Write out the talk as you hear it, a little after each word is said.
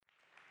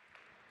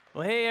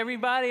Well, hey,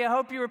 everybody, I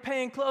hope you were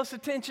paying close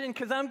attention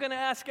because I'm going to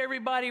ask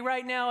everybody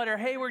right now at our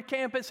Hayward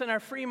campus and our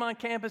Fremont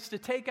campus to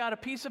take out a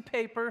piece of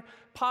paper,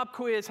 pop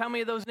quiz. How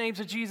many of those names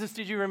of Jesus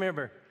did you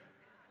remember?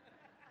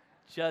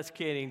 Just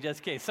kidding,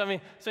 just kidding. Some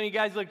of you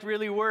guys looked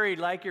really worried,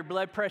 like your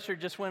blood pressure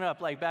just went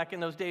up, like back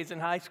in those days in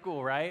high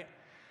school, right?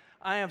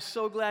 I am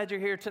so glad you're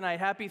here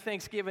tonight. Happy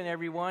Thanksgiving,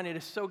 everyone. It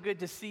is so good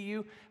to see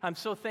you. I'm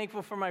so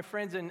thankful for my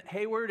friends in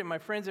Hayward and my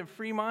friends in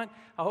Fremont.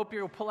 I hope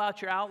you'll pull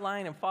out your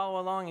outline and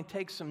follow along and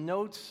take some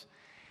notes.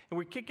 And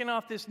we're kicking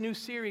off this new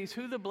series,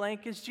 Who the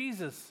Blank is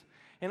Jesus?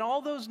 And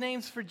all those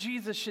names for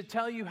Jesus should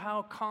tell you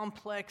how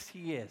complex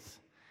he is.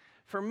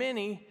 For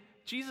many,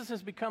 Jesus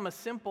has become a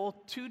simple,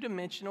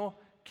 two-dimensional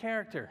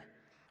character.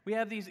 We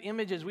have these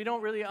images. We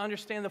don't really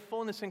understand the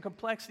fullness and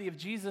complexity of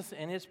Jesus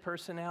and his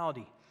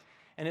personality.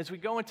 And as we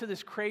go into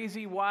this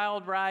crazy,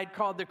 wild ride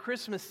called the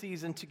Christmas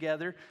season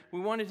together,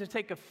 we wanted to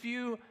take a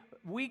few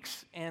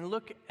weeks and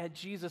look at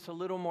Jesus a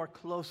little more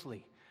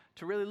closely,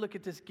 to really look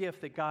at this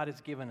gift that God has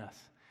given us.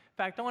 In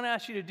fact, I want to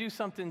ask you to do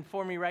something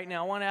for me right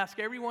now. I want to ask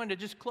everyone to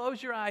just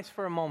close your eyes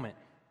for a moment.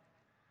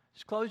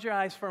 Just close your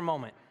eyes for a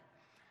moment.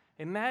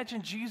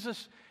 Imagine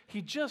Jesus,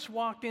 he just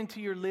walked into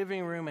your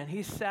living room and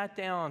he sat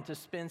down to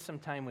spend some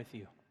time with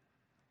you.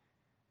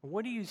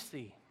 What do you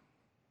see?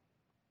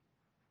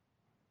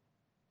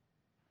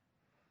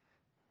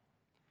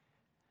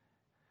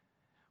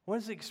 What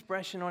is the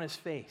expression on his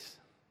face?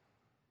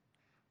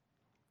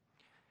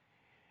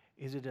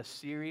 Is it a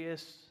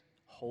serious,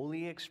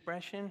 holy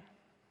expression?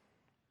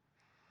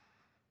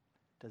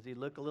 Does he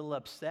look a little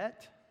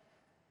upset?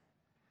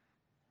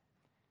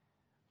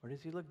 Or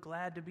does he look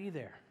glad to be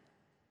there?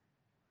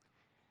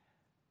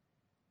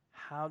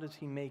 How does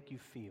he make you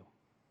feel?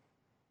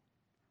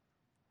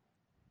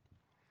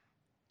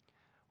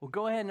 Well,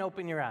 go ahead and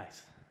open your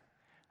eyes.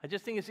 I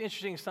just think it's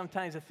interesting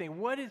sometimes to think,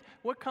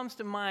 what comes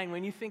to mind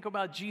when you think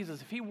about Jesus?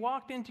 If he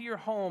walked into your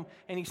home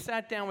and he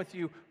sat down with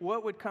you,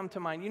 what would come to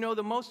mind? You know,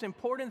 the most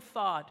important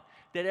thought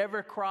that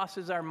ever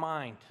crosses our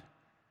mind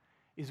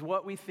is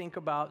what we think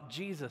about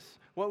Jesus,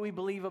 what we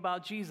believe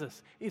about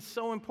Jesus. It's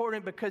so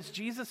important because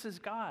Jesus is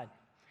God.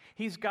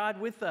 He's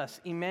God with us,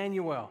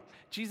 Emmanuel.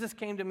 Jesus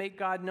came to make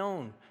God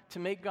known, to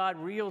make God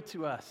real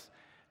to us,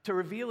 to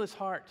reveal his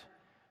heart.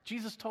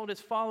 Jesus told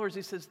his followers,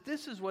 he says,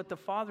 this is what the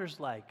Father's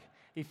like.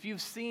 If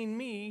you've seen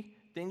me,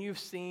 then you've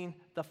seen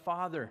the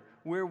Father.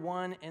 We're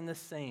one and the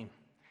same.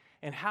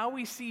 And how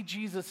we see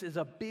Jesus is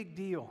a big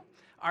deal.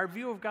 Our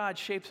view of God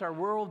shapes our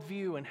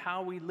worldview and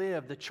how we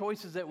live, the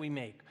choices that we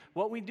make,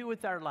 what we do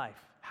with our life,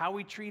 how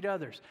we treat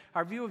others.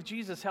 Our view of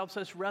Jesus helps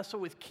us wrestle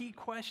with key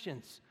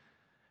questions.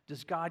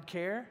 Does God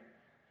care?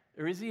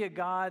 Or is he a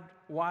God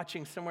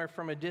watching somewhere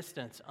from a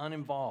distance,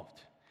 uninvolved?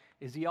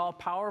 Is he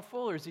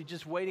all-powerful, or is he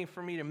just waiting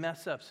for me to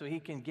mess up so he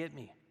can get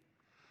me?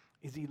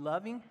 Is he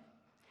loving?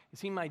 Is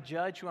he my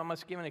judge who I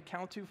must give an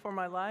account to for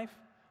my life?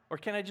 Or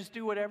can I just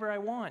do whatever I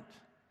want?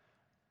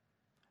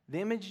 The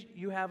image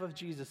you have of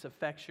Jesus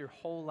affects your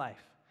whole life.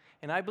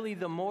 And I believe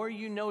the more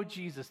you know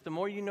Jesus, the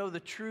more you know the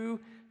true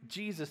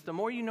Jesus, the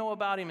more you know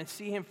about him and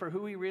see him for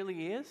who he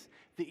really is,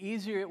 the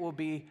easier it will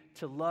be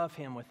to love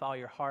him with all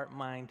your heart,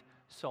 mind,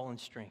 soul, and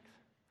strength.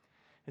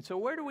 And so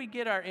where do we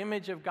get our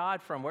image of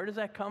God from? Where does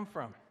that come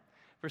from?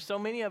 For so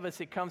many of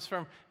us, it comes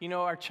from,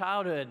 our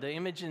childhood, the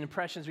image and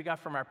impressions we got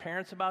from our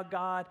parents about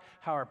God,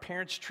 how our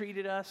parents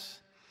treated us,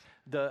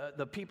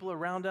 the people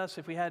around us,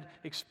 if we had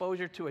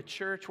exposure to a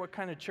church, what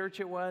kind of church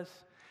it was.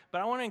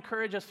 But I want to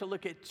encourage us to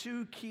look at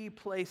two key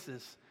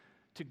places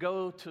to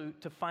go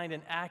to find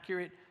an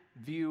accurate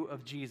view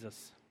of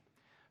Jesus.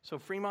 So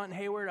Fremont and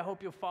Hayward, I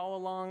hope you'll follow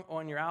along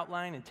on your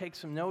outline and take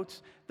some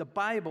notes. The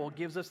Bible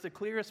gives us the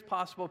clearest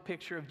possible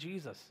picture of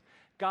Jesus.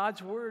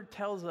 God's word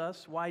tells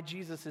us why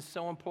Jesus is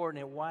so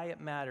important and why it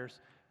matters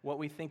what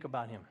we think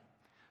about him.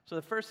 So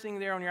the first thing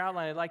there on your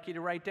outline I'd like you to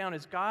write down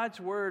is God's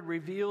word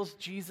reveals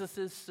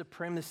Jesus'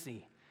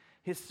 supremacy,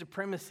 his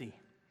supremacy.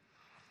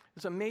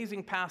 This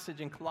amazing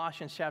passage in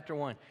Colossians chapter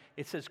 1.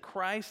 It says,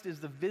 Christ is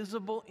the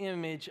visible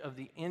image of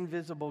the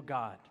invisible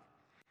God.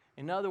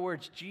 In other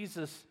words,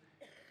 Jesus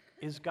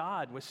is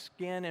God with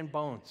skin and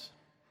bones.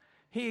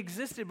 He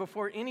existed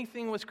before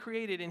anything was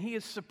created, and he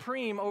is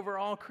supreme over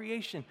all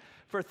creation.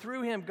 For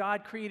through him,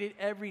 God created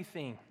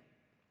everything.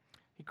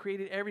 He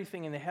created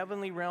everything in the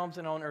heavenly realms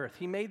and on earth.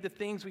 He made the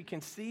things we can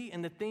see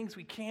and the things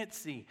we can't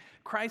see.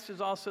 Christ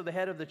is also the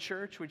head of the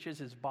church, which is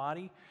his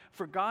body.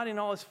 For God in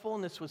all his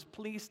fullness was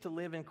pleased to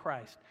live in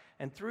Christ.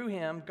 And through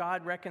him,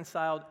 God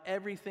reconciled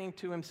everything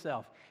to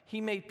himself.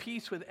 He made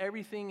peace with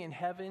everything in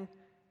heaven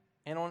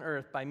and on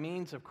earth by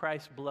means of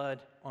Christ's blood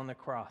on the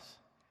cross.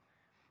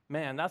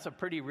 Man, that's a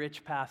pretty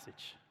rich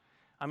passage.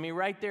 I mean,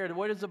 right there,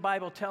 what does the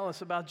Bible tell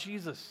us about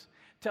Jesus?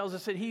 It tells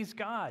us that he's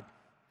God,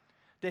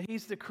 that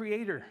he's the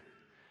creator,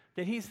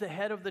 that he's the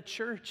head of the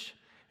church,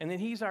 and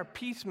that he's our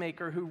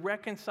peacemaker who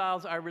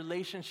reconciles our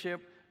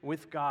relationship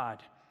with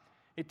God.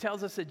 It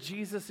tells us that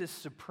Jesus is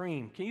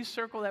supreme. Can you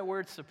circle that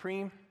word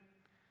supreme?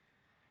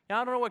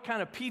 Now, I don't know what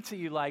kind of pizza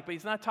you like, but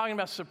he's not talking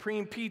about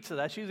supreme pizza.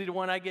 That's usually the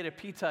one I get at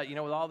Pizza Hut,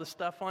 with all the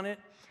stuff on it.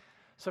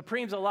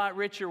 Supreme's a lot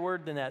richer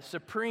word than that.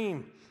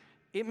 Supreme,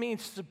 it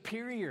means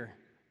superior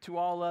to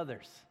all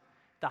others,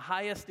 the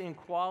highest in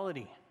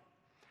quality,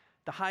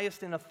 the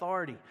highest in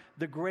authority,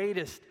 the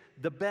greatest,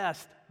 the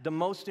best, the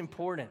most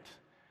important.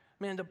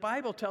 Man, the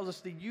Bible tells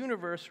us the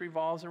universe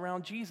revolves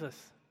around Jesus.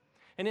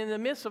 And in the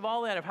midst of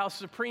all that, of how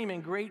supreme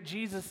and great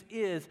Jesus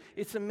is,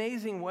 it's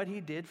amazing what he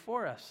did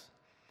for us.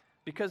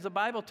 Because the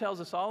Bible tells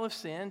us all have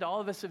sinned,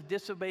 all of us have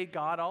disobeyed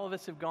God, all of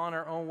us have gone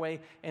our own way,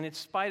 and in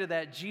spite of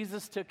that,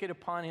 Jesus took it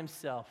upon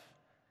himself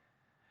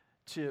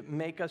to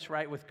make us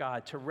right with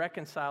God, to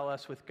reconcile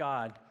us with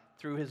God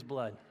through his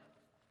blood.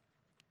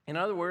 In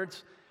other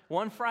words,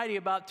 one Friday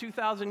about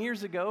 2,000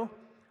 years ago,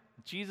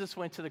 Jesus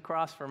went to the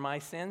cross for my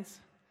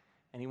sins,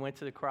 and he went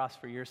to the cross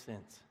for your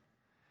sins.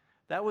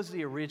 That was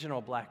the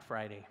original Black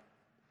Friday.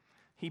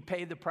 He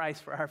paid the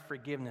price for our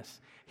forgiveness.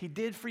 He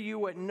did for you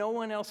what no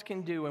one else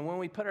can do. And when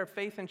we put our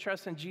faith and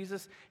trust in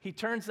Jesus, he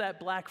turns that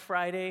Black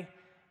Friday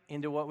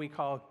into what we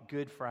call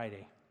Good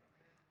Friday.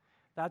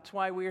 That's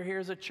why we're here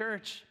as a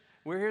church.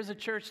 We're here as a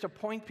church to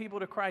point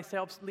people to Christ, to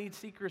help lead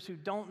seekers who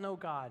don't know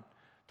God,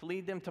 to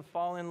lead them to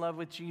fall in love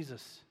with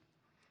Jesus.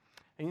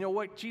 And you know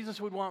what?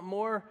 Jesus would want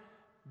more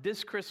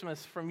this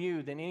Christmas from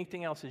you than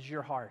anything else is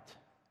your heart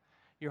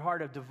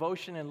of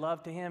devotion and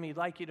love to him. He'd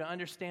like you to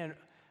understand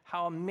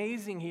how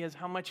amazing he is,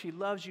 how much he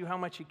loves you, how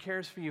much he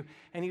cares for you.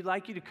 And he'd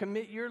like you to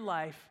commit your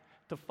life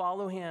to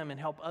follow him and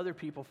help other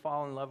people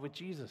fall in love with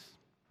Jesus.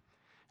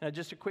 Now,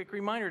 just a quick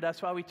reminder,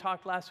 that's why we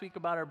talked last week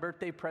about our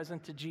birthday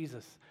present to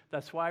Jesus.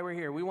 That's why we're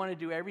here. We want to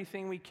do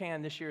everything we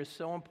can. This year is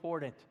so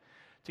important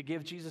to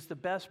give Jesus the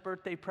best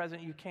birthday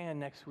present you can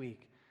next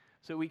week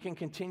so we can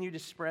continue to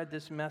spread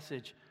this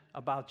message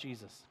about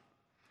Jesus.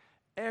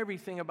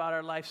 Everything about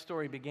our life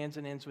story begins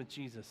and ends with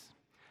Jesus.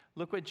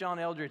 Look what John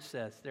Eldredge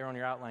says there on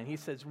your outline. He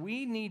says,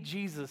 we need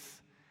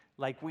Jesus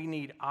like we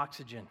need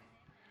oxygen,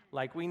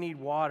 like we need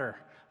water,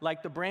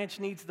 like the branch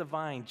needs the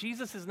vine.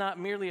 Jesus is not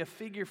merely a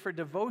figure for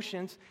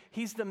devotions.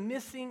 He's the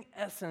missing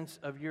essence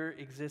of your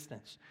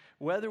existence.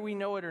 Whether we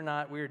know it or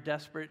not, we are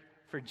desperate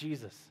for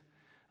Jesus.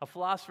 A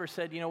philosopher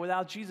said,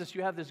 without Jesus,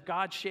 you have this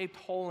God-shaped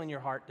hole in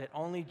your heart that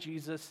only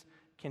Jesus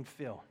can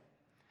fill.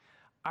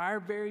 Our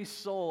very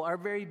soul, our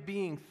very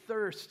being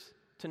thirsts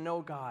to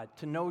know God,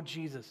 to know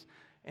Jesus.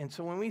 And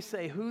so when we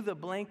say who the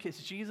blank is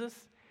Jesus,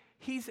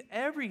 he's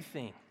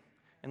everything.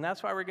 And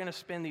that's why we're going to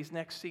spend these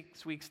next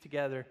 6 weeks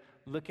together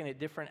looking at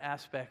different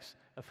aspects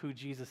of who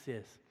Jesus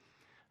is.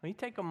 Let me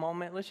take a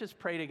moment. Let's just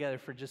pray together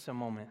for just a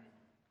moment.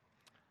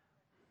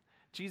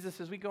 Jesus,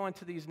 as we go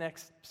into these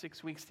next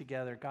 6 weeks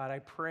together, God, I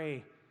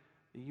pray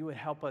that you would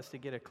help us to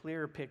get a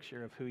clearer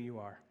picture of who you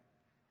are.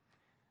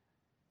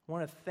 I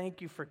want to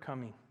thank you for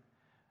coming.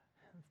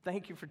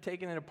 Thank you for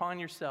taking it upon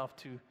yourself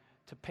to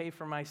pay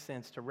for my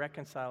sins, to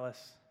reconcile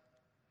us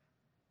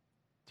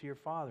to your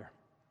Father.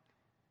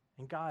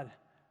 And God,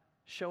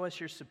 show us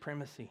your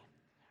supremacy.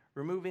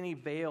 Remove any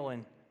veil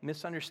and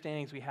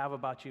misunderstandings we have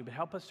about you, but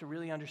help us to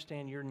really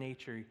understand your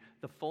nature,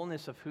 the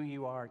fullness of who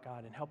you are,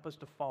 God, and help us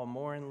to fall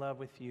more in love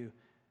with you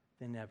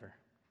than ever.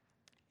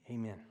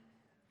 Amen.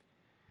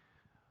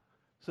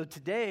 So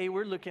today,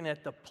 we're looking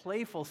at the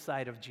playful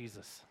side of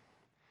Jesus.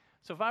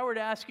 So if I were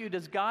to ask you,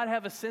 does God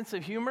have a sense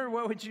of humor?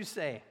 What would you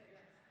say?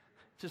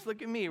 Just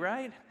look at me,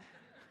 right?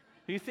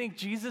 Do you think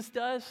Jesus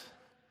does?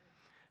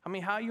 I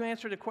mean, how you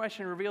answer the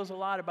question reveals a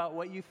lot about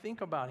what you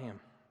think about him.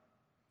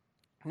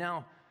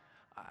 Now,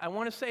 I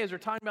want to say, as we're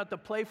talking about the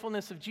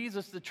playfulness of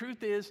Jesus, the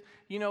truth is,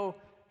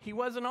 he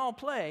wasn't all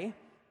play,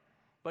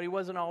 but he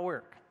wasn't all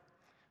work.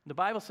 The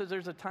Bible says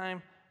there's a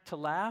time to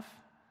laugh,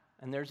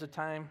 and there's a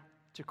time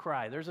to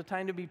cry. There's a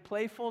time to be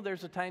playful,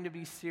 there's a time to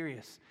be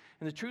serious.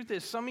 And the truth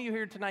is, some of you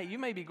here tonight, you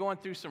may be going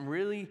through some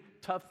really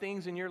tough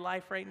things in your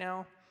life right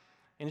now,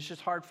 and it's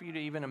just hard for you to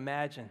even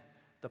imagine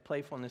the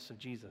playfulness of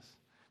Jesus.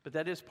 But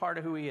that is part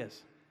of who he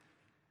is.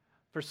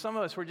 For some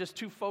of us, we're just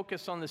too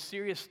focused on the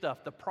serious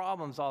stuff, the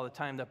problems all the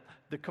time,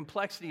 the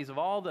complexities of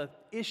all the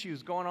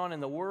issues going on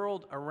in the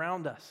world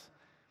around us.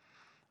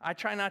 I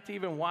try not to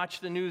even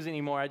watch the news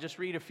anymore. I just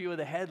read a few of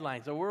the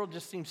headlines. The world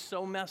just seems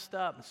so messed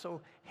up and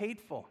so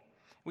hateful.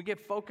 We get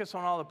focused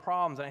on all the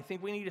problems, and I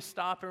think we need to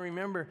stop and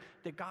remember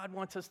that God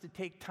wants us to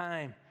take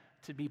time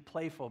to be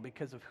playful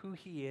because of who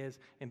he is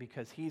and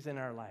because he's in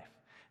our life.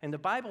 And the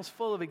Bible's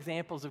full of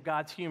examples of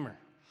God's humor.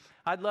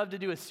 I'd love to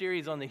do a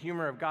series on the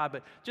humor of God,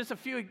 but just a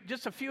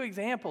few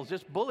examples,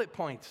 just bullet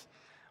points.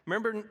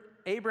 Remember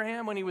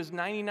Abraham when he was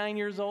 99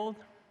 years old?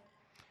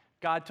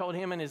 God told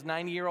him and his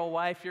 90-year-old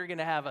wife, you're going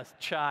to have a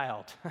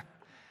child.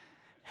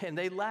 And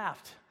they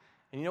laughed.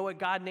 And you know what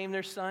God named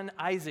their son?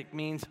 Isaac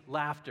means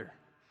laughter.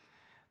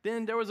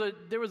 Then there was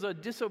a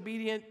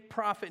disobedient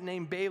prophet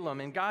named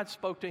Balaam, and God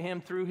spoke to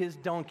him through his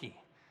donkey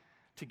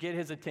to get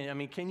his attention. I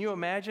mean, can you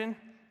imagine?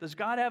 Does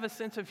God have a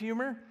sense of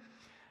humor?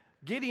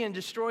 Gideon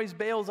destroys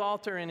Baal's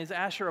altar and his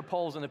Asherah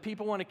poles, and the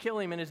people want to kill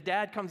him, and his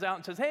dad comes out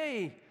and says,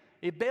 hey,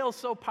 if Baal's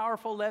so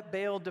powerful, let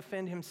Baal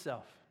defend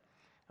himself.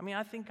 I mean,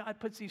 I think God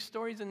puts these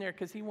stories in there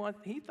because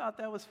he thought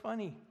that was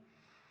funny.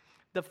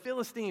 The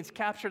Philistines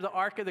capture the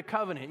Ark of the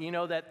Covenant. You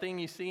know that thing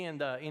you see in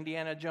the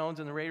Indiana Jones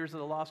and the Raiders of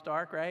the Lost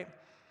Ark, right?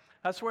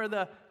 That's where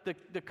the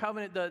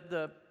covenant,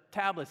 the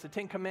tablets, the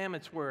Ten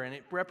Commandments were, and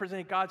it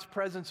represented God's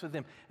presence with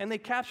them. And they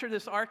capture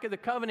this Ark of the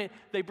Covenant.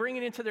 They bring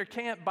it into their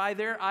camp by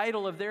their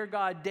idol of their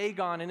god,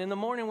 Dagon. And in the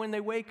morning when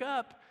they wake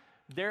up,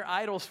 their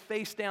idol's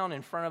face down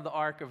in front of the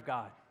Ark of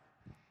God.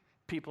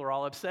 People are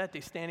all upset.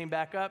 They're standing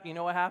back up. You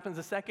know what happens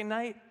the second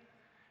night?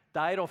 The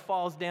idol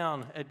falls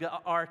down at the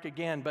ark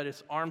again, but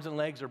its arms and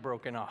legs are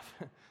broken off.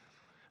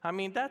 I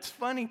mean, that's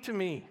funny to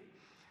me.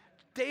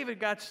 David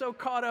got so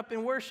caught up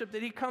in worship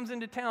that he comes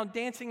into town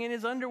dancing in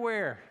his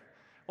underwear.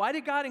 Why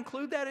did God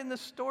include that in the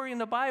story in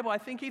the Bible? I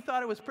think he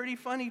thought it was pretty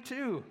funny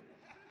too.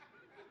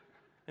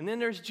 And then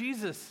there's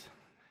Jesus.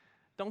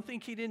 Don't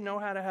think he didn't know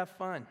how to have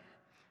fun.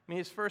 I mean,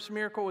 his first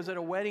miracle was at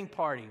a wedding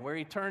party where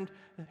he turned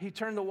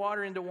the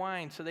water into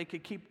wine so they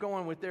could keep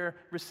going with their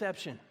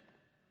reception.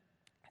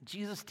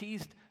 Jesus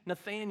teased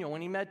Nathanael.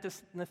 When he met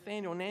this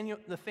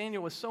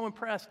Nathanael was so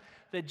impressed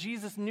that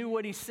Jesus knew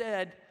what he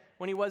said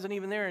when he wasn't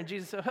even there. And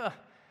Jesus said,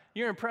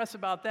 you're impressed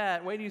about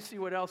that. Wait till you see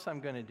what else I'm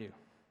going to do.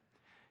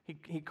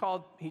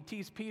 He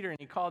teased Peter, and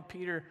he called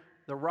Peter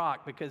the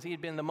rock because he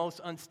had been the most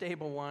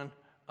unstable one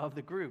of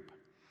the group.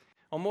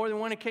 On more than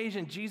one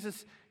occasion,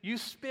 Jesus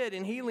used spit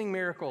in healing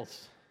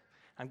miracles.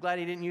 I'm glad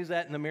he didn't use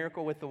that in the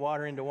miracle with the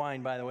water into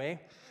wine, by the way.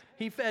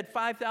 He fed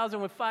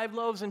 5,000 with 5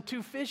 loaves and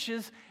 2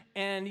 fishes,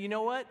 and you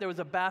know what? There was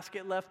a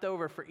basket left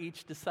over for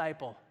each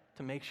disciple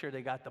to make sure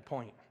they got the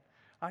point.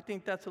 I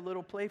think that's a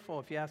little playful,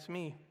 if you ask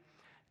me.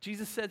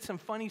 Jesus said some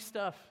funny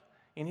stuff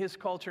in his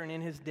culture and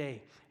in his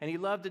day, and he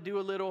loved to do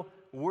a little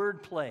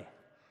word play.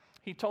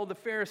 He told the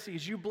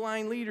Pharisees, you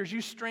blind leaders,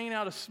 you strain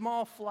out a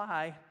small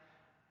fly,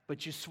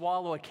 but you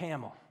swallow a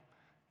camel.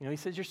 You know, he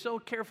says, you're so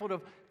careful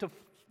to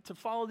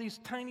follow these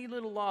tiny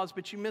little laws,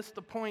 but you miss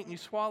the point and you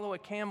swallow a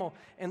camel.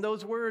 And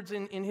those words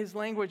in his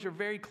language are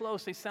very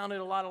close. They sounded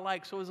a lot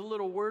alike. So it was a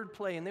little word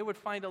play, and they would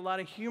find a lot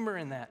of humor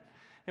in that.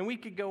 And we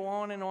could go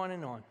on and on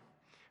and on.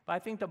 But I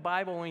think the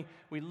Bible, when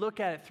we look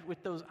at it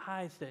with those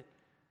eyes, that,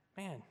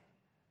 man,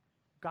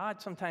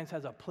 God sometimes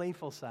has a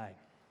playful side.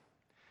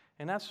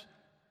 And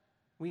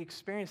we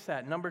experience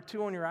that. Number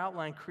 2 on your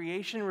outline,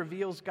 creation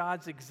reveals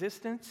God's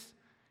existence,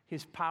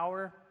 his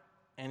power,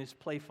 and his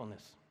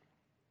playfulness.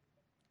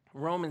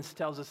 Romans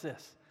tells us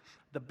this: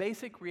 the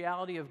basic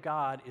reality of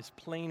God is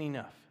plain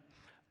enough.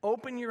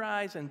 Open your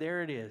eyes and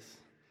there it is.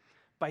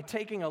 By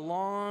taking a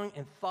long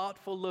and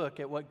thoughtful look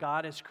at what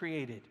God has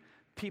created,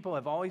 people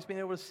have always been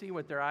able to see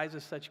what their eyes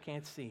as such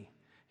can't see.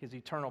 His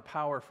eternal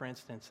power, for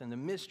instance, and the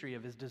mystery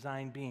of his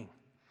design being.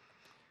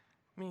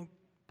 I mean,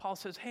 Paul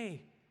says,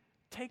 hey,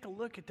 take a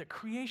look at the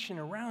creation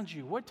around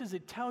you. What does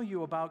it tell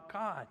you about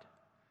God?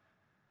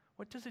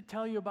 What does it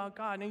tell you about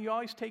God? Now, you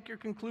always take your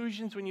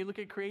conclusions when you look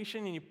at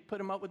creation and you put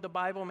them up with the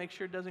Bible, make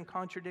sure it doesn't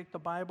contradict the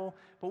Bible.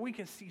 But we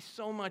can see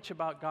so much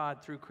about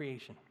God through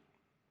creation.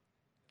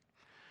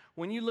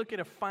 When you look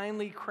at a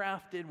finely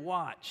crafted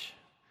watch,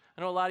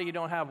 I know a lot of you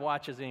don't have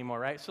watches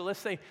anymore, right? So let's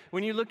say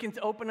when you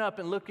open up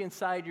and look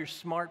inside your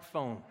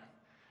smartphone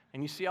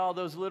and you see all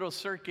those little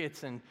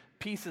circuits and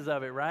pieces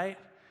of it, right?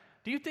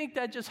 Do you think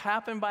that just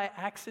happened by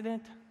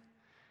accident?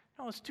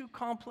 No, it's too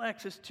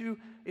complex. It's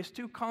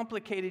too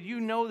complicated. You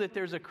know that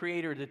there's a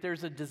creator, that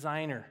there's a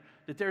designer,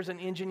 that there's an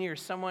engineer,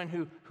 someone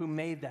who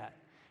made that.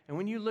 And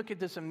when you look at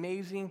this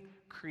amazing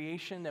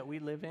creation that we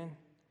live in,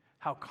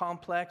 how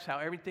complex, how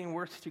everything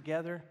works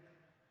together,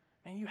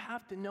 and you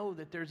have to know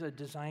that there's a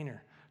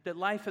designer, that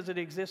life as it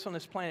exists on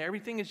this planet,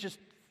 everything is just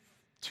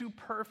too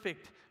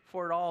perfect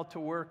for it all to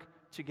work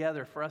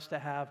together, for us to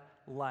have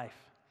life.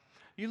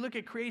 You look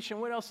at creation,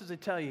 what else does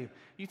it tell you?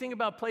 You think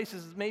about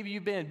places maybe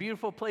you've been,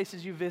 beautiful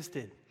places you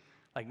visited,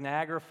 like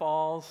Niagara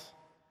Falls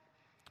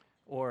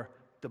or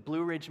the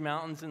Blue Ridge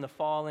Mountains in the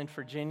fall in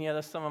Virginia.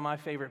 That's some of my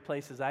favorite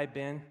places I've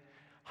been.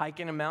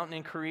 Hiking a mountain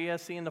in Korea,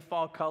 seeing the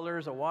fall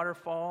colors, a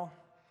waterfall.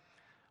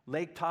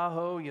 Lake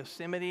Tahoe,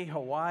 Yosemite,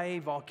 Hawaii,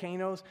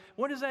 volcanoes.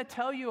 What does that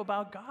tell you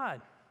about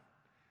God?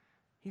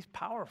 He's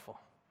powerful.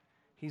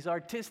 He's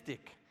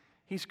artistic.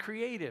 He's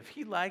creative.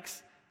 He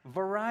likes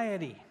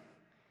variety.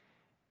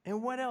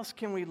 And what else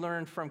can we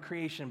learn from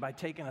creation by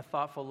taking a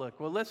thoughtful look?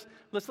 Well, let's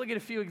look at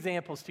a few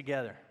examples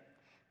together.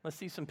 Let's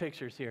see some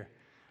pictures here.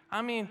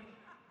 I mean,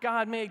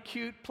 God made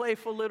cute,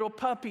 playful little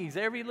puppies.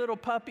 Every little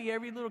puppy,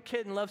 every little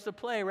kitten loves to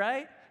play,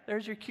 right?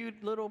 There's your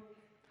cute little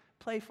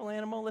playful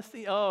animal. Let's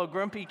see. Oh,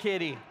 Grumpy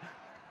Kitty.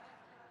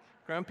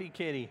 Grumpy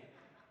Kitty.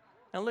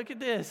 Now look at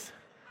this.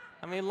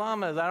 I mean,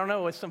 llamas, I don't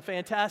know, with some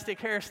fantastic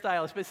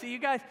hairstyles. But see, you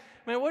guys,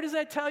 I mean, what does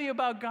that tell you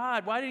about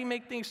God? Why did he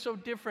make things so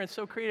different,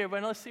 so creative?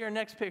 And let's see our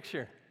next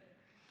picture.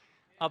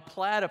 A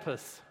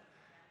platypus.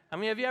 I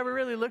mean, have you ever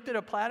really looked at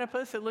a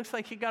platypus? It looks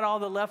like he got all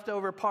the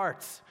leftover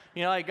parts.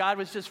 You know, like God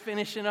was just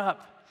finishing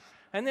up.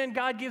 And then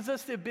God gives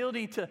us the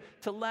ability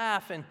to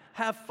laugh and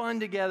have fun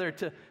together,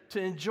 to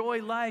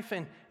enjoy life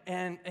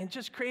and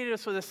just created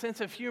us with a sense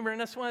of humor. And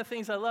that's one of the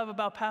things I love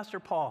about Pastor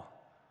Paul.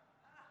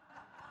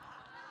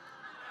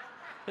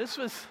 This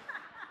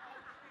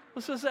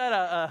was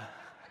at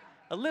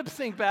A lip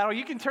sync battle.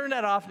 You can turn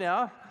that off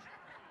now.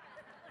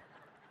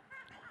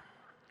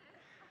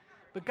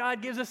 But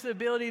God gives us the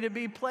ability to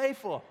be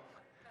playful,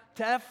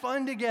 to have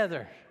fun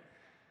together,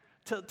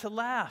 to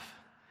laugh.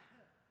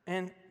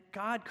 And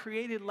God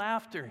created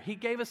laughter. He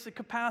gave us the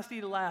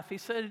capacity to laugh. He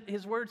said,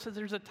 His word says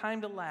there's a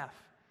time to laugh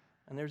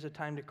and there's a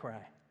time to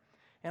cry.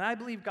 And I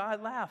believe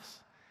God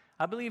laughs.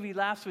 I believe He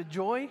laughs with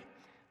joy.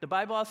 The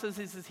Bible also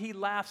says He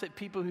laughs at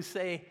people who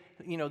say,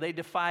 they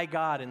defy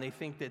God and they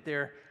think that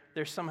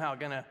they're somehow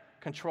going to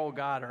control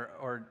God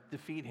or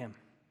defeat Him.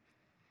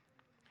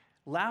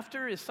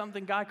 Laughter is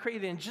something God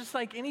created, and just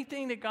like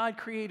anything that God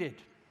created,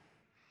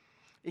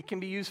 it can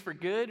be used for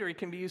good or it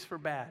can be used for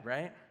bad,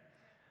 right?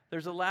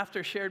 There's a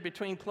laughter shared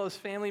between close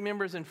family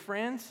members and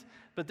friends,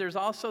 but there's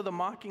also the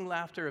mocking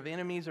laughter of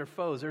enemies or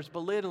foes. There's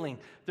belittling.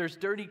 There's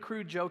dirty,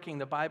 crude joking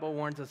the Bible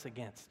warns us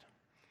against.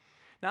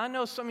 Now, I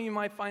know some of you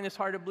might find this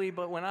hard to believe,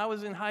 but when I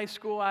was in high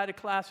school, I had a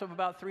class of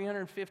about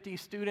 350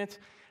 students.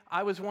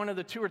 I was one of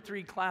the 2 or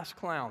 3 class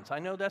clowns. I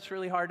know that's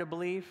really hard to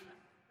believe.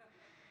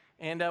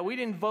 And we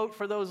didn't vote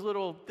for those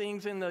little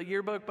things in the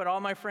yearbook, but all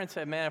my friends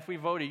said, man, if we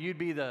voted, you'd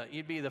be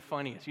the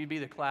funniest. You'd be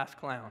the class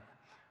clown.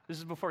 This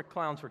is before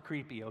clowns were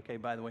creepy, okay,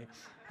 by the way.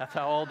 That's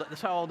how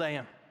old I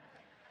am.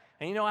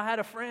 And I had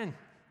a friend,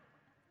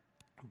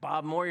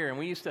 Bob Moyer, and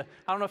we used to,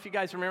 I don't know if you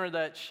guys remember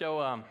that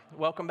show,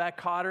 Welcome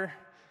Back, Kotter.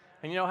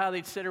 And you know how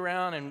they'd sit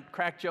around and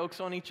crack jokes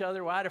on each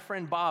other? Well, I had a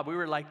friend, Bob. We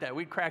were like that.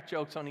 We'd crack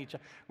jokes on each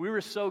other. We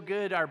were so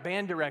good, our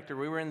band director,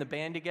 we were in the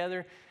band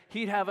together,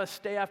 he'd have us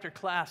stay after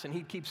class and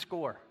he'd keep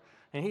score.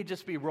 And he'd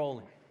just be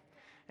rolling.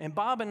 And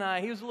Bob and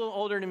I, he was a little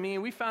older than me,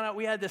 and we found out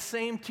we had the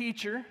same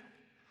teacher,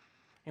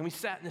 and we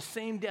sat in the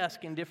same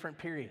desk in different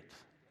periods.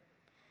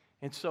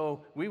 And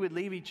so we would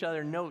leave each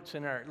other notes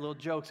and our little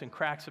jokes and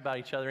cracks about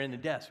each other in the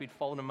desk. We'd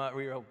fold them up.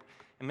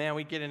 And man,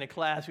 we'd get into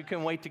class. We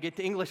couldn't wait to get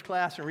to English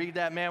class and read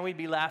that. Man, we'd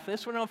be laughing.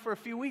 This went on for a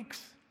few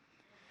weeks.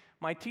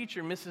 My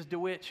teacher, Mrs.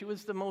 DeWitt, she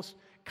was the most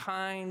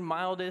kind,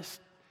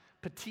 mildest,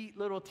 petite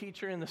little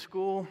teacher in the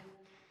school.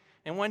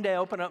 And one day I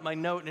opened up my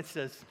note and it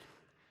says,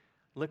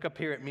 look up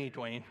here at me,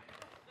 Dwayne.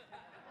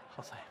 I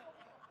was like,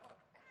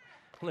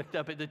 looked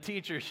up at the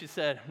teacher. She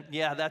said,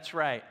 yeah, that's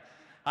right.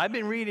 I've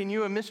been reading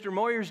you and Mr.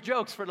 Moyer's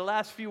jokes for the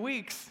last few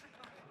weeks.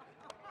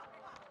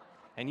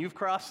 And you've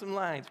crossed some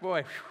lines.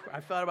 Boy, I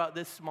thought about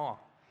this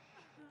small.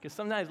 Because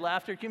sometimes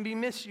laughter can be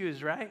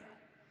misused, right?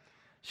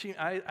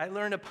 I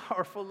learned a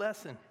powerful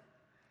lesson.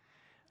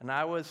 And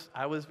I was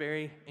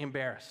very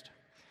embarrassed.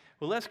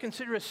 Well, let's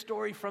consider a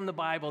story from the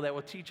Bible that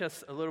will teach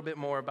us a little bit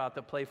more about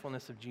the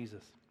playfulness of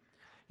Jesus.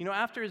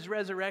 After His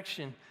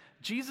resurrection,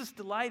 Jesus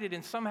delighted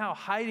in somehow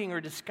hiding or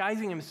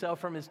disguising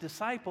Himself from His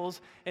disciples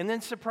and then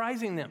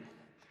surprising them.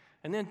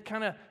 And then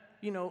kind of,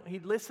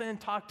 He'd listen and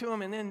talk to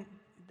them, and then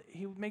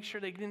He would make sure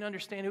they didn't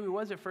understand who He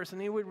was at first,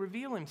 and He would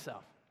reveal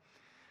Himself.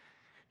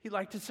 He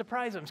liked to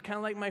surprise them. It's kind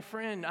of like my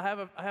friend. I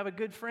have a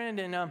good friend,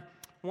 and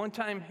one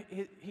time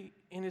he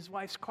in his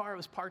wife's car, it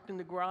was parked in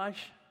the garage,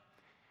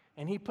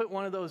 and he put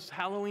one of those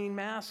Halloween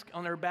masks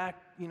on her back,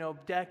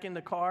 deck in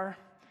the car.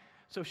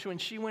 So when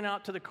she went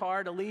out to the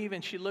car to leave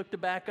and she looked to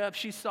back up,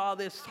 she saw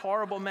this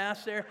horrible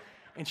mask there,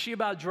 and she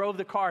about drove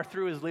the car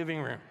through his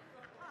living room.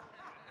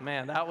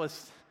 Man, that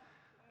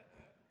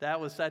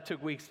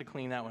took weeks to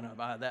clean that one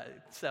up.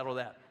 Settle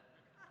that.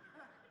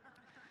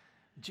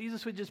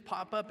 Jesus would just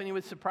pop up and He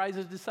would surprise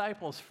His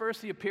disciples.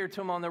 First, He appeared to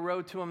them on the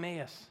road to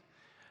Emmaus.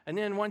 And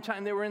then one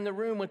time they were in the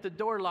room with the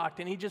door locked,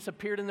 and He just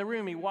appeared in the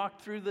room. He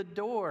walked through the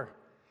door.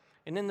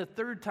 And then the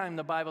third time,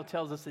 the Bible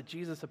tells us that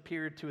Jesus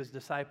appeared to His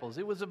disciples.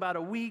 It was about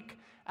a week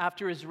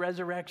after His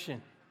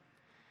resurrection.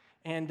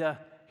 And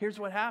here's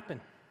what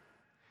happened.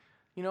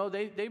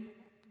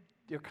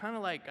 They're kind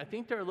of like, I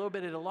think they're a little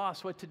bit at a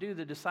loss what to do,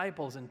 the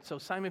disciples. And so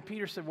Simon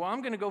Peter said, well,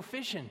 I'm going to go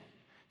fishing.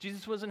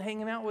 Jesus wasn't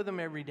hanging out with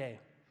them every day.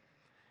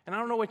 And I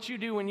don't know what you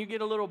do when you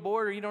get a little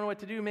bored or you don't know what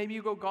to do. Maybe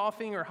you go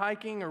golfing or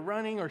hiking or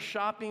running or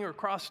shopping or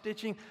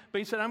cross-stitching. But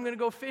He said, I'm going to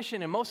go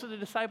fishing. And most of the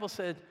disciples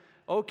said,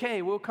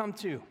 okay, we'll come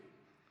too.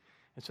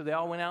 And so they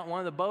all went out in one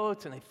of the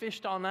boats and they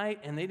fished all night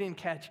and they didn't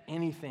catch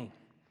anything.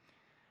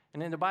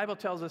 And then the Bible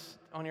tells us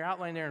on your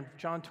outline there in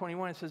John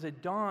 21, it says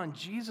at dawn,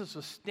 Jesus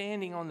was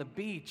standing on the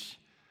beach,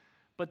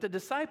 but the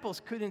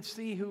disciples couldn't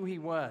see who He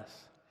was.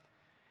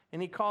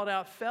 And He called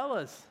out,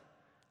 fellas,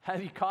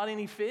 have you caught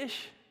any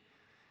fish?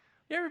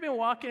 You ever been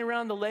walking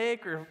around the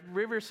lake or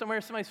river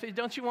somewhere, somebody's fishing?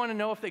 Don't you want to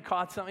know if they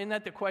caught something? Isn't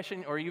that the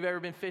question? Or you've ever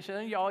been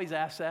fishing? You always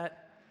ask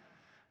that.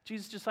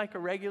 Jesus, just like a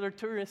regular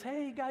tourist,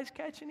 hey, you guys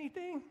catch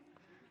anything?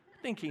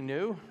 I think He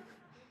knew.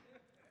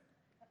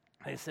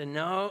 They said,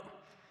 no.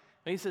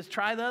 And He says,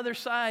 try the other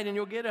side and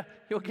you'll get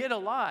a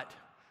lot.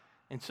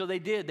 And so they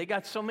did. They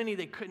got so many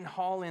they couldn't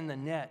haul in the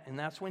net. And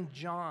that's when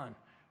John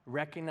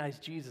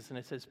recognized Jesus. And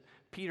it says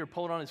Peter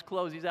pulled on his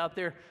clothes. He's out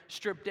there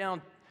stripped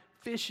down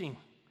fishing,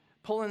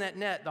 pulling that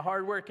net, the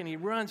hard work, and he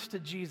runs to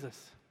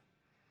Jesus.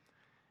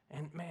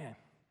 And man,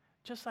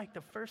 just like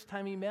the first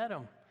time he met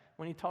Him,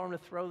 when He told him to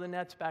throw the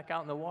nets back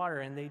out in the water,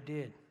 and they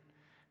did.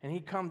 And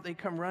they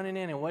come running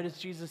in, and what does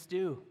Jesus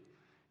do?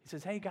 He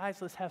says, hey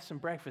guys, let's have some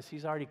breakfast.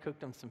 He's already cooked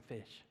them some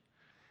fish.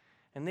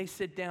 And they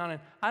sit down, and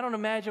I don't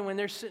imagine when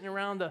they're sitting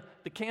around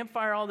the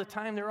campfire all the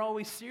time, they're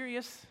always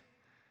serious.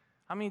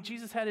 I mean,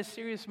 Jesus had his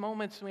serious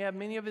moments, and we have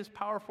many of his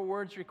powerful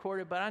words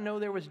recorded, but I know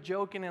there was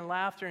joking and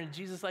laughter, and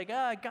Jesus like,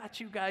 I got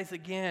you guys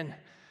again.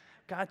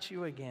 Got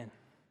you again.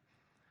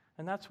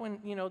 And that's when,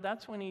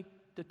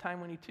 the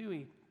time when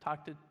he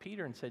talked to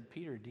Peter and said,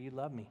 Peter, do you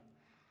love me?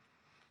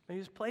 But he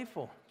was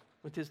playful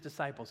with his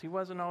disciples. He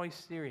wasn't always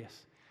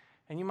serious.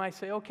 And you might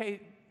say,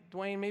 okay,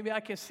 Dwayne, maybe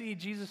I can see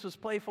Jesus was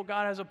playful,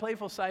 God has a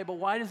playful side, but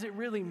why does it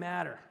really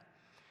matter?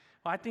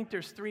 Well, I think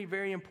there's 3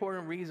 very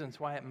important reasons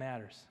why it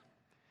matters.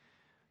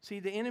 See,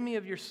 the enemy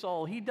of your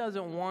soul, he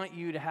doesn't want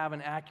you to have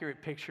an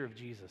accurate picture of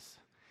Jesus.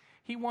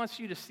 He wants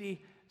you to see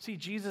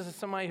Jesus as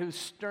somebody who's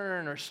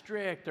stern or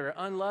strict or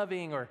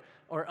unloving or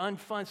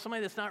unfun,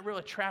 somebody that's not real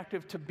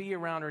attractive to be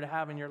around or to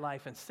have in your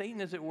life. And Satan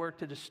is at work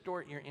to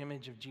distort your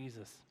image of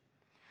Jesus.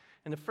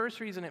 And the first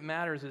reason it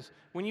matters is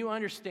when you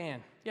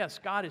understand, yes,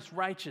 God is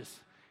righteous.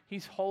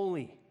 He's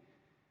holy.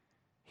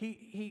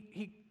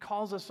 He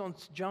calls us on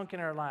junk in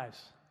our lives.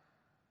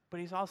 But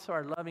he's also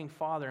our loving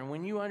Father. And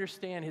when you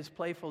understand his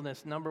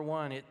playfulness, number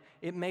one,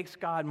 it makes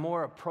God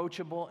more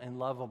approachable and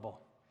lovable.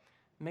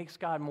 It makes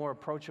God more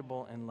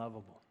approachable and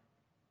lovable.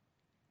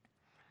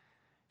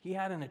 He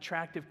had an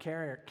attractive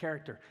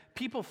character.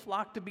 People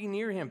flocked to be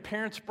near him.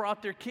 Parents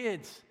brought their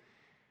kids.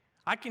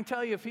 I can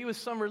tell you, if he was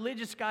some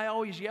religious guy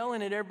always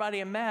yelling at everybody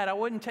and mad, I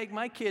wouldn't take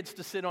my kids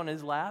to sit on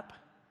his lap.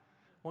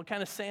 What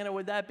kind of Santa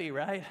would that be,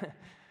 right?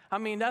 I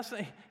mean,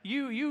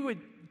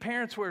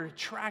 parents were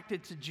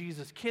attracted to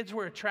Jesus. Kids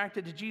were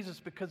attracted to Jesus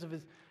because of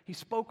he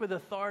spoke with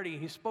authority.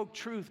 He spoke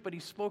truth, but he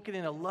spoke it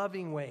in a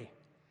loving way.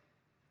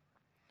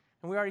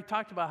 And we already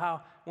talked about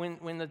how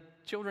when the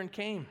children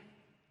came,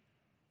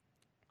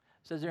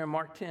 it says there in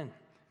Mark 10,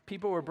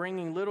 people were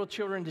bringing little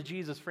children to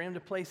Jesus for him to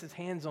place his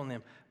hands on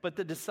them. But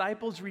the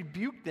disciples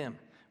rebuked them.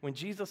 When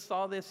Jesus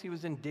saw this, he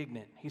was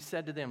indignant. He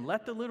said to them,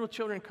 "Let the little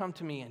children come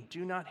to me and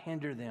do not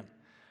hinder them,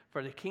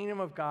 for the kingdom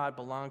of God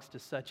belongs to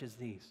such as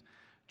these.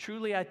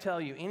 Truly I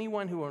tell you,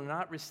 anyone who will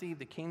not receive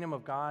the kingdom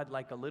of God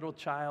like a little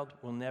child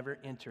will never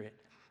enter it."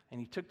 And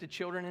he took the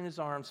children in his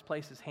arms,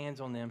 placed his hands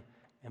on them,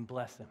 and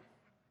blessed them.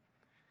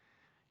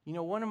 You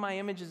know, one of my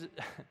images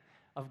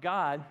of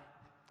God,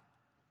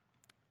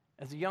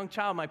 as a young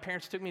child, my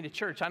parents took me to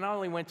church. I not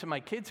only went to my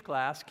kids'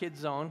 class, Kids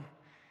Zone,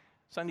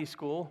 Sunday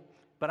school,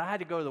 but I had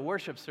to go to the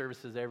worship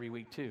services every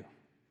week too.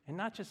 And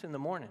not just in the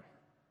morning.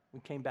 We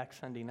came back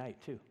Sunday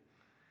night too.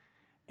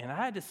 And I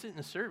had to sit in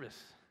the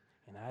service,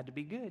 and I had to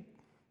be good.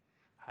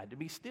 I had to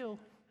be still.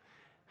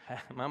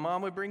 My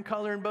mom would bring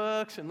coloring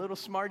books and little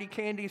Smartie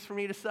candies for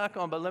me to suck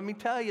on, but let me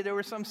tell you, there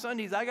were some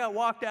Sundays I got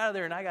walked out of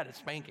there and I got a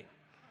spanking.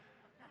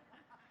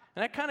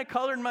 And that kind of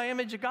colored my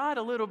image of God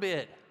a little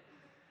bit.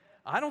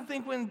 I don't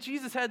think when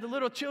Jesus had the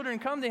little children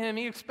come to him,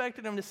 he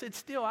expected them to sit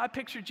still. I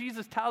pictured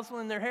Jesus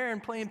tousling their hair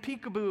and playing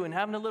peekaboo and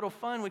having a little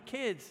fun with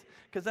kids,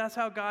 because that's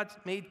how God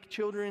made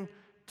children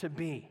to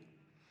be.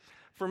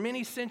 For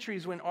many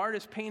centuries, when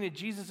artists painted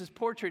Jesus'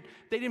 portrait,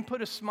 they didn't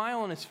put a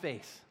smile on his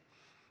face.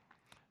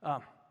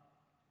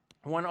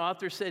 One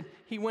author said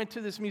he went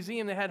to this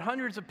museum that had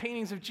hundreds of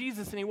paintings of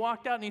Jesus, and he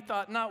walked out and he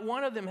thought not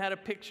one of them had a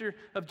picture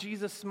of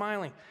Jesus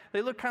smiling.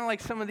 They look kind of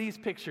like some of these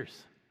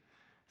pictures.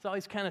 It's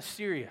always kind of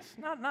serious.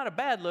 Not a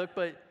bad look,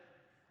 but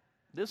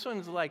this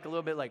one's like a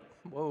little bit like,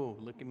 whoa,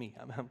 look at me.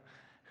 I'm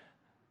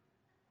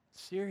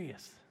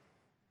serious.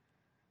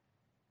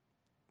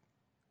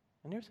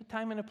 And there's a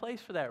time and a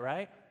place for that,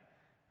 right?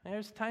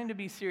 There's time to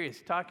be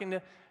serious. Talking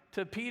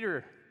to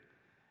Peter.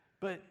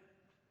 But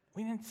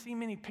we didn't see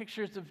many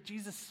pictures of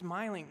Jesus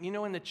smiling. You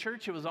know, in the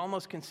church, it was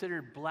almost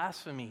considered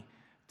blasphemy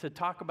to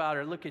talk about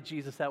or look at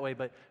Jesus that way.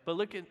 But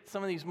look at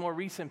some of these more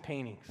recent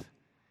paintings.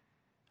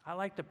 I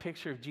like the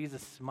picture of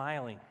Jesus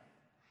smiling.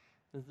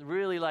 I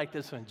really like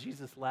this one,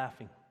 Jesus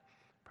laughing.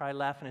 Probably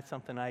laughing at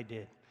something I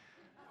did.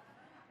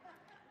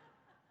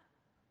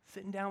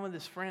 Sitting down with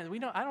his friends.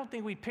 I don't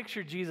think we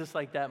picture Jesus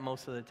like that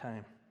most of the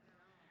time.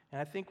 And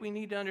I think we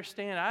need to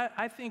understand,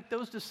 I think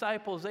those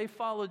disciples, they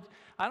followed,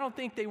 I don't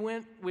think they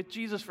went with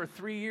Jesus for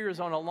 3 years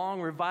on a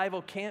long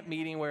revival camp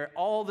meeting where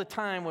all the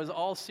time was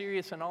all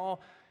serious and all,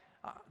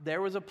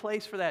 there was a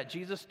place for that.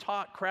 Jesus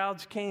taught,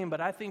 crowds came,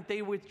 but I think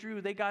they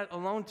withdrew. They got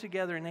alone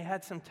together and they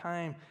had some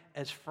time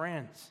as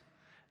friends.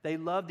 They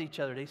loved each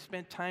other. They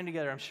spent time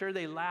together. I'm sure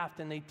they laughed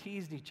and they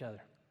teased each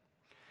other.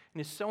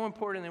 And it's so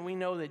important that we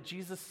know that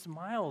Jesus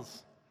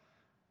smiles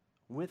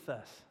with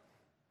us.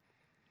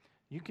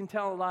 You can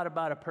tell a lot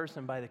about a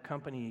person by the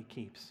company he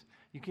keeps.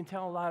 You can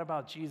tell a lot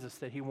about Jesus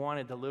that he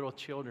wanted the little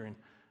children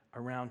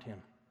around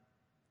him.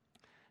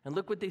 And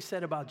look what they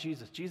said about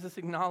Jesus. Jesus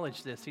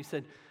acknowledged this. He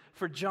said,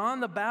 "For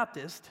John the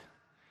Baptist,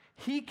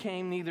 he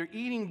came neither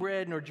eating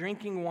bread nor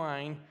drinking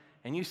wine,"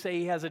 and you say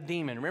he has a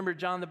demon. Remember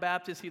John the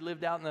Baptist? He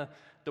lived out in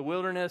the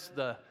wilderness,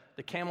 the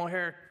camel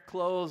hair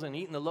clothes and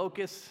eating the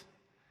locusts.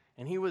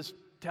 And he was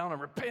telling them,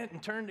 repent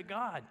and turn to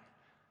God.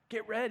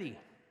 Get ready.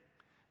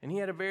 And he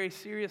had a very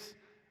serious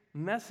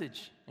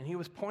message. And he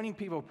was pointing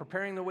people,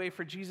 preparing the way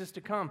for Jesus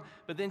to come.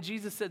 But then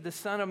Jesus said, the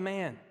Son of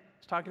Man,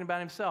 He's talking about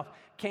himself.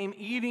 Came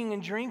eating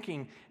and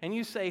drinking. And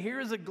you say, here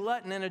is a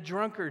glutton and a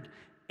drunkard,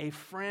 a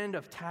friend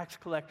of tax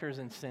collectors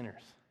and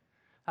sinners.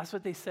 That's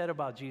what they said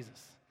about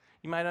Jesus.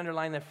 You might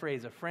underline that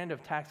phrase, a friend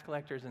of tax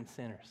collectors and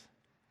sinners.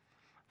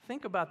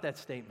 Think about that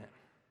statement.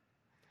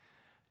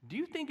 Do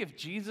you think if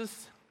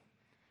Jesus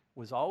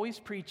was always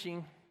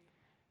preaching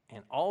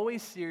and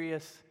always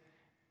serious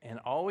and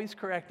always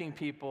correcting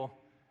people,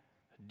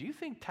 do you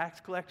think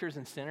tax collectors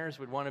and sinners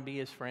would want to be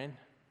his friend?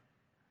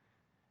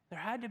 There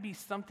had to be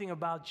something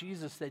about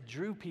Jesus that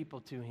drew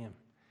people to him.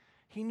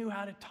 He knew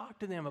how to talk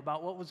to them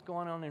about what was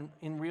going on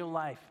in real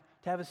life,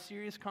 to have a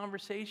serious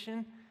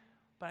conversation,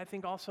 but I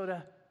think also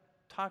to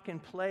talk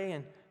and play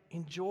and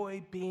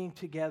enjoy being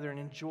together and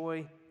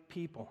enjoy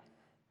people.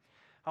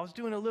 I was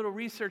doing a little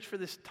research for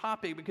this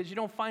topic because you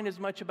don't find as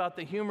much about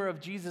the humor of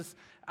Jesus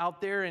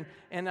out there,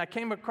 and I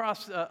came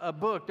across a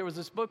book. There was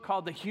this book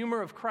called The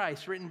Humor of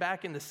Christ, written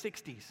back in the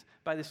 60s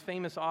by this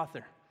famous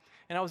author.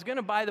 And I was going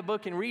to buy the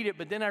book and read it,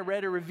 but then I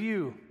read a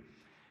review,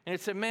 and it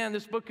said, man,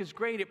 this book is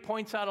great. It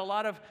points out a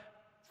lot of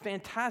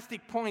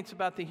fantastic points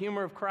about the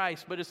humor of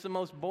Christ, but it's the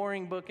most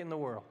boring book in the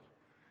world.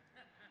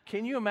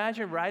 Can you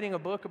imagine writing a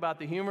book about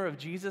the humor of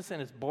Jesus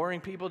and it's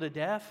boring people to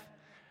death?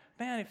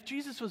 Man, if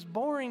Jesus was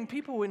boring,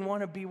 people wouldn't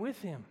want to be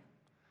with him.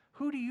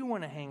 Who do you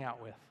want to hang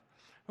out with?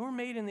 We're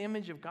made in the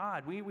image of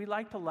God. We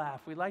like to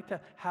laugh. We like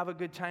to have a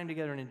good time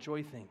together and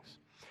enjoy things.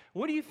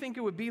 What do you think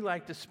it would be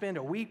like to spend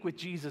a week with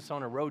Jesus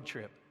on a road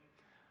trip?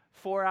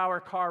 4-hour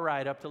car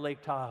ride up to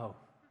Lake Tahoe.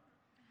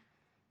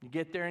 You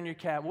get there in your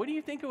cab. What do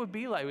you think it would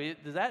be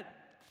like? Does that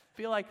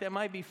feel like that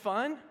might be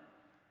fun?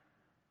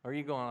 Or are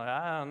you going,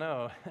 I don't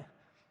know.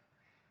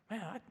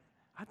 Man,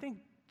 I think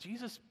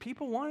Jesus,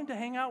 people wanted to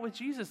hang out with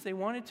Jesus. They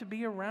wanted to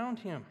be around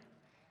him.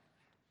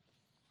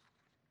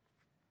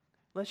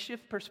 Let's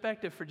shift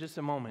perspective for just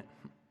a moment.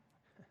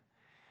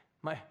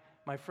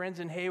 My friends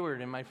in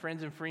Hayward and my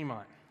friends in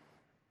Fremont.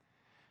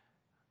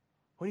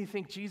 What do you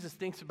think Jesus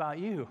thinks about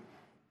you?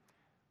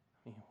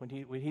 Would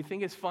he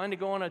think it's fun to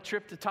go on a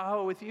trip to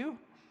Tahoe with you?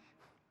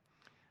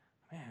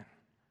 Man,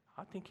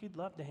 I think he'd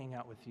love to hang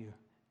out with you,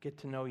 get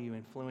to know you,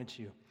 influence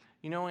you.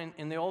 You know,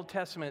 in the Old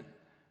Testament,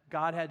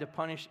 God had to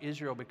punish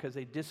Israel because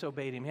they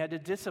disobeyed him. He had to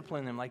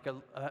discipline them like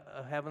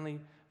a heavenly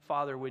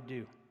father would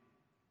do.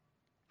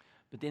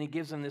 But then he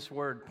gives them this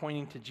word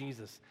pointing to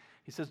Jesus.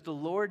 He says, the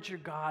Lord your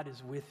God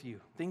is with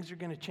you. Things are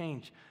going to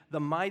change.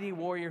 The mighty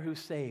warrior who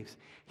saves.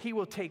 He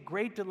will take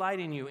great delight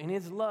in you. In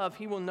his love,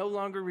 he will no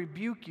longer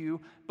rebuke you,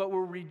 but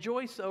will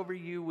rejoice over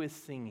you with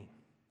singing.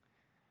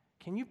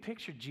 Can you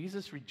picture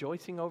Jesus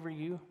rejoicing over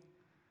you?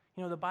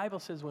 You know, the Bible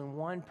says when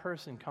one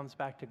person comes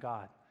back to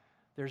God,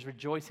 there's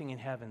rejoicing in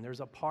heaven.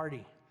 There's a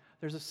party.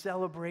 There's a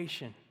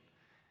celebration.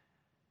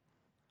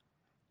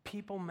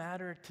 People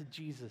matter to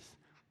Jesus.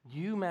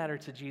 You matter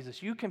to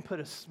Jesus. You can put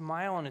a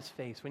smile on his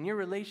face. When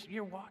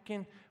you're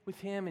walking with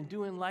him and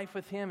doing life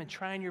with him and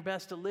trying your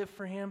best to live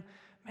for him,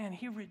 man,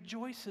 he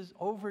rejoices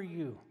over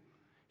you.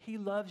 He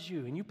loves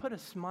you, and you put a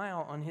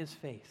smile on his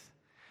face.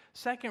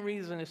 Second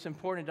reason it's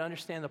important to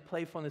understand the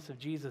playfulness of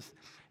Jesus.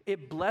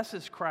 It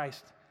blesses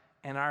Christ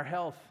and our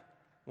health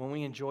when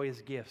we enjoy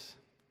his gifts.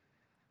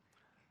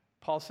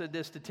 Paul said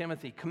this to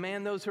Timothy,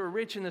 command those who are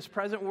rich in this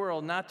present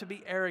world not to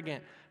be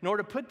arrogant, nor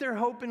to put their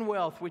hope in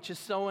wealth, which is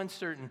so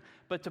uncertain,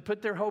 but to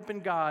put their hope in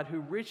God, who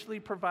richly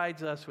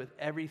provides us with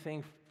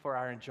everything for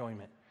our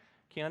enjoyment.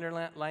 Can you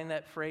underline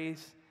that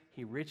phrase?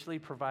 He richly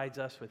provides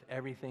us with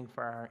everything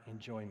for our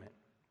enjoyment.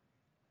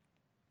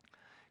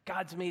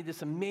 God's made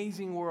this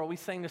amazing world. We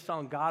sang the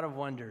song, God of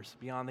Wonders,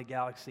 Beyond the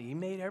Galaxy. He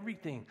made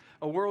everything,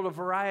 a world of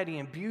variety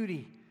and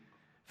beauty,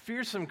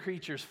 fearsome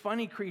creatures,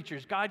 funny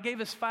creatures. God gave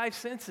us 5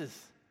 senses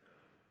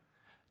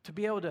to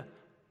be able to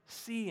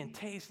see and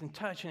taste and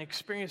touch and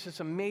experience this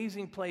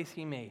amazing place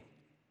he made.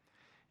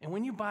 And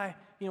when you buy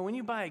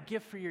a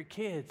gift for your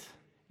kids,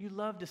 you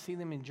love to see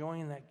them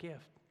enjoying that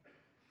gift.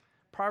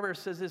 Proverbs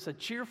says this, a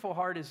cheerful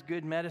heart is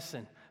good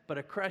medicine, but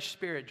a crushed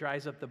spirit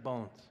dries up the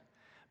bones.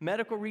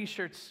 Medical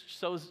research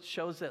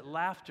shows that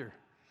laughter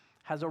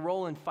has a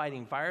role in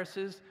fighting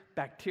viruses,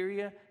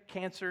 bacteria,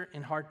 cancer,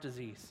 and heart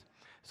disease.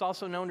 It's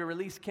also known to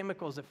release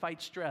chemicals that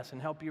fight stress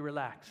and help you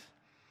relax.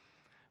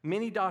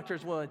 Many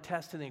doctors will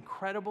attest to the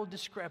incredible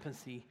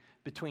discrepancy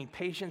between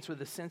patients with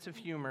a sense of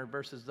humor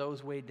versus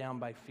those weighed down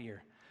by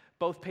fear.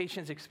 Both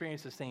patients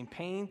experience the same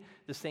pain,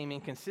 the same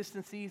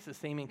inconsistencies, the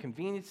same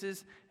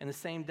inconveniences, and the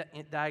same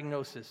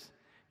diagnosis.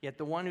 Yet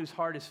the one whose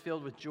heart is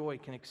filled with joy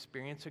can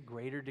experience a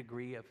greater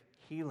degree of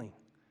healing.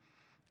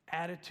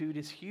 Attitude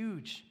is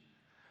huge.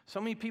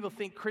 So many people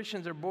think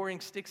Christians are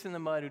boring sticks in the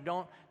mud who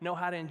don't know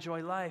how to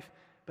enjoy life,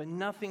 but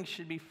nothing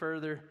should be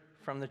further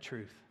from the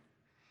truth.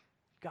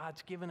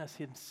 God's given us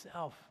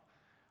himself,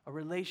 a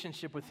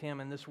relationship with him,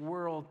 and this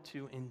world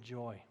to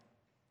enjoy.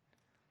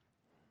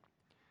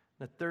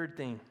 The third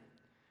thing,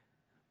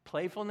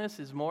 playfulness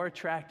is more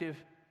attractive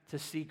to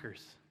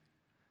seekers.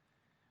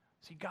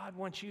 See, God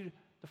wants you,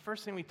 the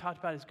first thing we talked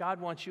about is God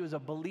wants you as a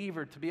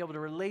believer to be able to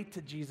relate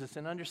to Jesus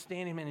and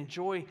understand him and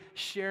enjoy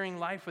sharing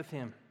life with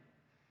him.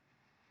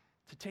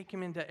 To take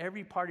him into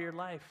every part of your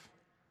life,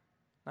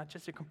 not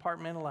just to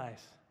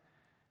compartmentalize.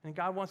 And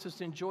God wants us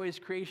to enjoy His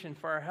creation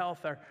for our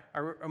health,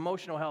 our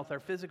emotional health, our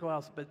physical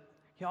health, but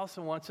He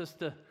also wants us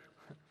to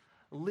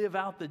live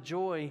out the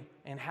joy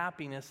and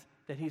happiness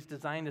that He's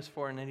designed us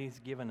for and that He's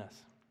given us.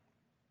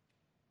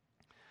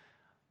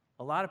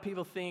 A lot of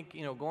people think,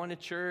 going to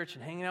church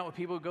and hanging out with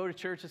people who go to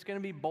church, it's going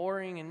to be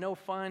boring and no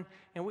fun,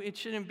 and it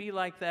shouldn't be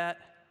like that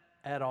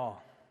at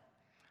all.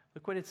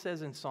 Look what it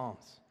says in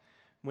Psalms.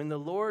 When the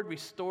Lord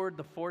restored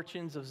the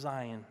fortunes of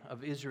Zion,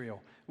 of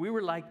Israel, we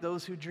were like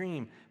those who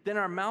dream. Then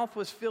our mouth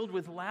was filled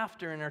with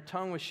laughter and our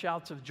tongue with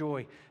shouts of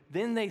joy.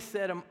 Then they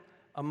said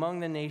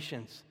among the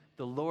nations,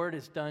 the Lord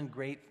has done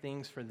great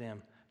things for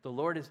them. The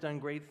Lord has done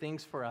great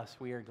things for us.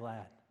 We are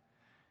glad.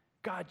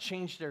 God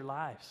changed their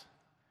lives.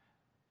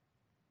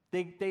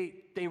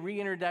 They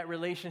re-entered that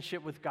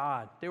relationship with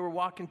God. They were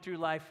walking through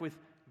life with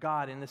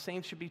God, and the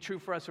same should be true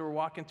for us who are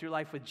walking through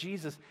life with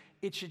Jesus.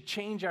 It should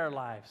change our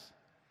lives.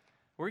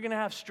 We're going to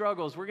have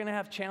struggles. We're going to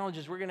have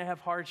challenges. We're going to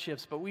have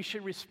hardships, but we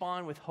should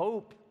respond with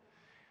hope.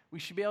 We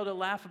should be able to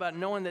laugh about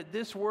knowing that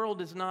this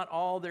world is not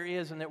all there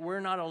is and that we're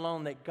not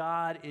alone, that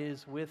God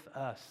is with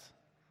us.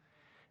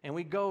 And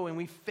we go and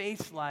we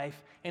face life,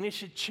 and it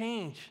should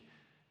change.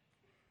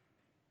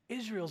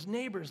 Israel's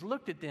neighbors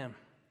looked at them,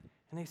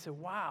 and they said,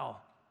 wow,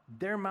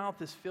 their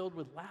mouth is filled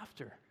with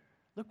laughter.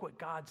 Look what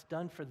God's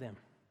done for them.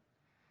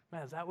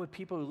 Man, is that what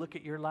people who look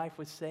at your life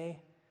would say?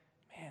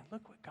 Man,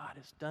 look what God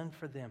has done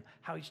for them,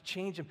 how He's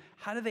changed them.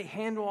 How do they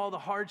handle all the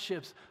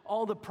hardships,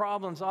 all the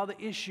problems, all the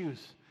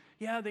issues?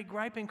 Yeah, they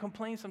gripe and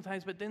complain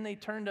sometimes, but then they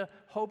turn to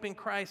hope in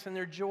Christ and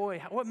their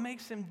joy. What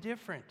makes them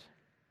different?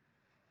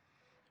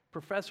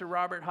 Professor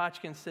Robert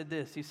Hotchkiss said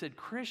this. He said,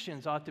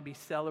 Christians ought to be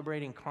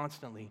celebrating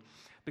constantly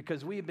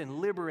because we have been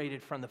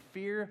liberated from the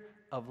fear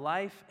of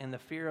life and the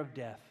fear of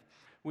death.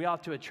 We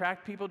ought to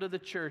attract people to the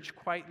church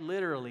quite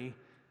literally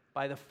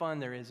by the fun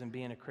there is in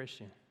being a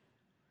Christian.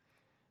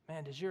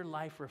 Man, does your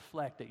life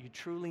reflect that you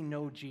truly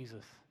know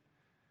Jesus?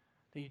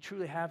 That you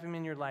truly have Him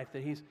in your life?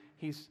 That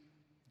He's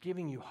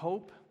giving you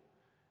hope?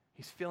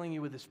 He's filling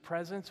you with His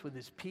presence, with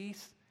His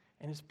peace,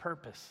 and His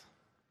purpose.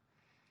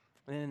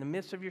 And in the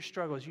midst of your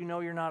struggles, you know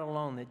you're not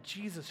alone. That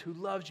Jesus, who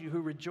loves you,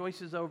 who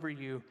rejoices over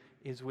you,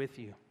 is with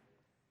you.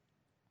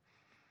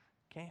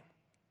 Okay?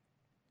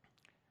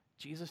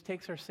 Jesus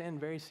takes our sin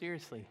very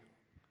seriously.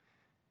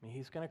 I mean,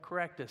 He's going to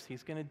correct us.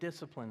 He's going to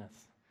discipline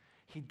us.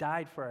 He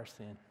died for our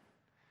sin.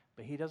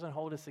 But He doesn't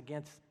hold us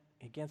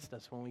against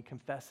us when we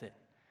confess it.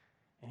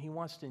 And He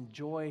wants to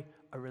enjoy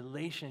a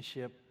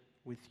relationship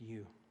with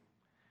you.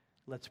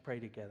 Let's pray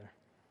together.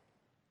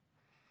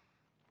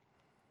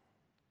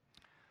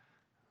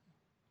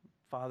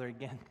 Father,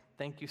 again,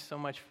 thank you so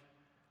much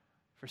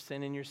for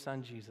sending your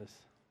Son, Jesus.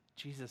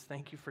 Jesus,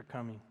 thank you for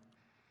coming.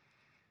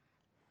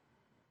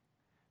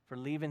 For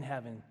leaving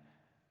heaven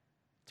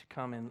to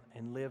come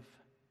and live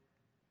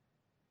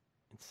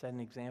and set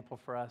an example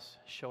for us.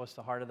 Show us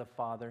the heart of the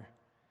Father.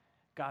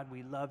 God,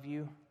 we love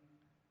you.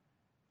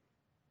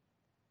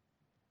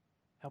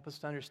 Help us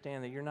to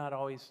understand that you're not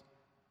always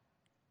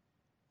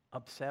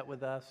upset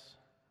with us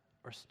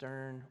or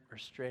stern or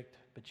strict,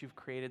 but you've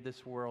created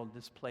this world,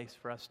 this place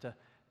for us to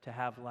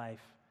have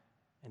life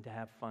and to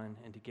have fun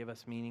and to give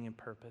us meaning and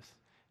purpose.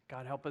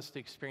 God, help us to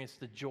experience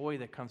the joy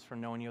that comes from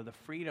knowing you, the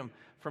freedom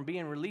from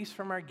being released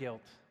from our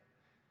guilt,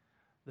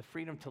 the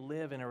freedom to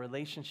live in a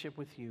relationship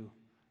with you,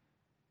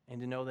 and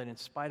to know that in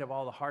spite of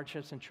all the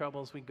hardships and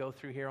troubles we go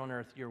through here on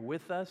earth, you're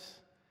with us,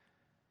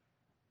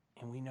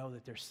 and we know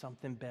that there's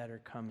something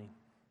better coming.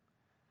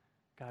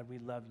 God, we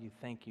love you.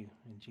 Thank you.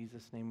 In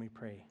Jesus' name we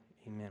pray.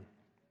 Amen.